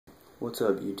What's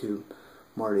up, YouTube?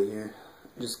 Marty here.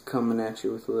 Just coming at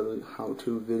you with a little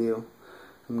how-to video.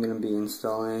 I'm going to be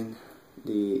installing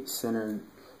the center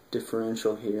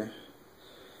differential here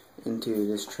into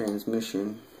this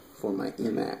transmission for my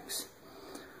E-Maxx.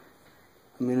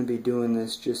 I'm going to be doing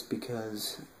this just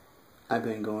because I've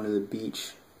been going to the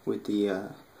beach with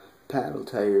the paddle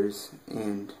tires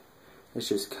and it's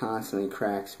just constantly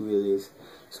cracks wheelies.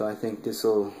 So I think this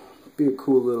will be a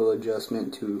cool little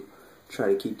adjustment to try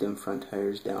to keep them front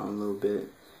tires down a little bit.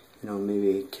 You know,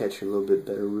 maybe catch a little bit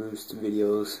better roost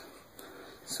videos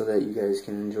so that you guys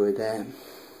can enjoy that.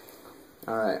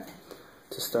 Alright,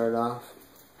 to start off,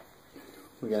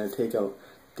 we gotta take out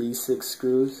these 6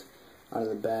 screws out of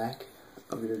the back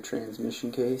of your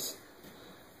transmission case.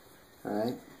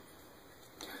 Alright,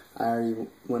 I already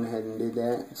went ahead and did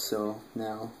that, so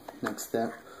now next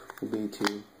step will be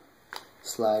to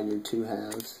slide your 2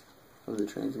 halves of the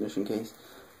transmission case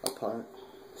apart.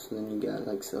 So then you got it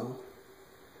like so.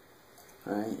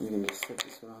 Alright, you can just set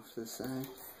this one off to the side.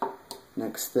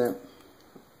 Next step,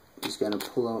 just gotta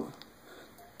pull out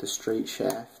the straight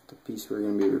shaft, the piece we're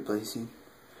going to be replacing,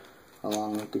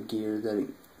 along with the gear that it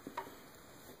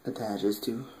attaches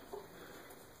to.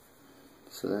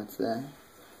 So that's that.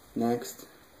 Next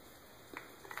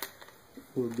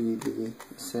will be the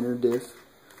center diff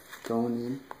going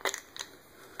in.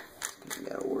 You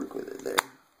gotta work with it there.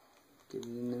 Get it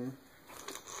in there.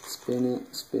 Spin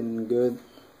it. Spinning good.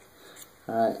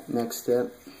 Alright, next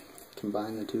step.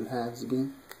 Combine the 2 halves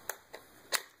again.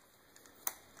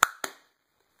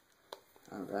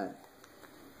 Alright.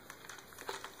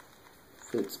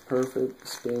 Fits perfect.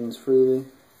 Spins freely.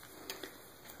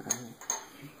 Alright.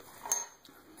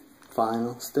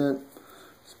 Final step.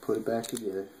 Just put it back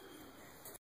together.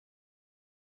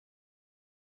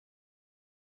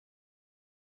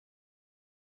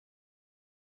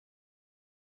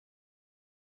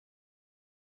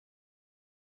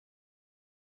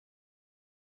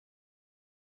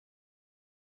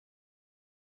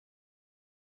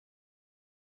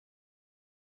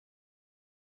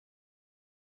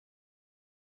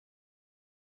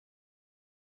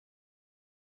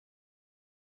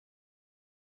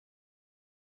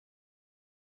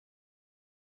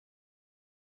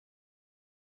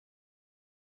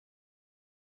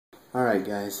 Alright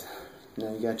guys,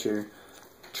 now you got your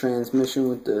transmission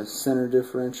with the center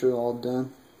differential all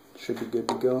done. Should be good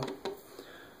to go.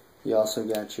 You also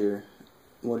got your,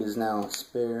 what is now a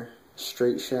spare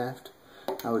straight shaft.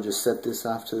 I would just set this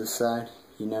off to the side.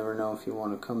 You never know if you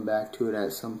want to come back to it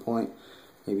at some point.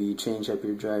 Maybe you change up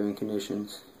your driving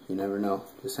conditions. You never know.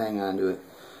 Just hang on to it.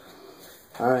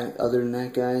 Alright, other than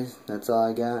that guys, that's all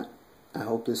I got. I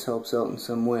hope this helps out in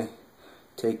some way.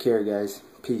 Take care guys.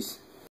 Peace.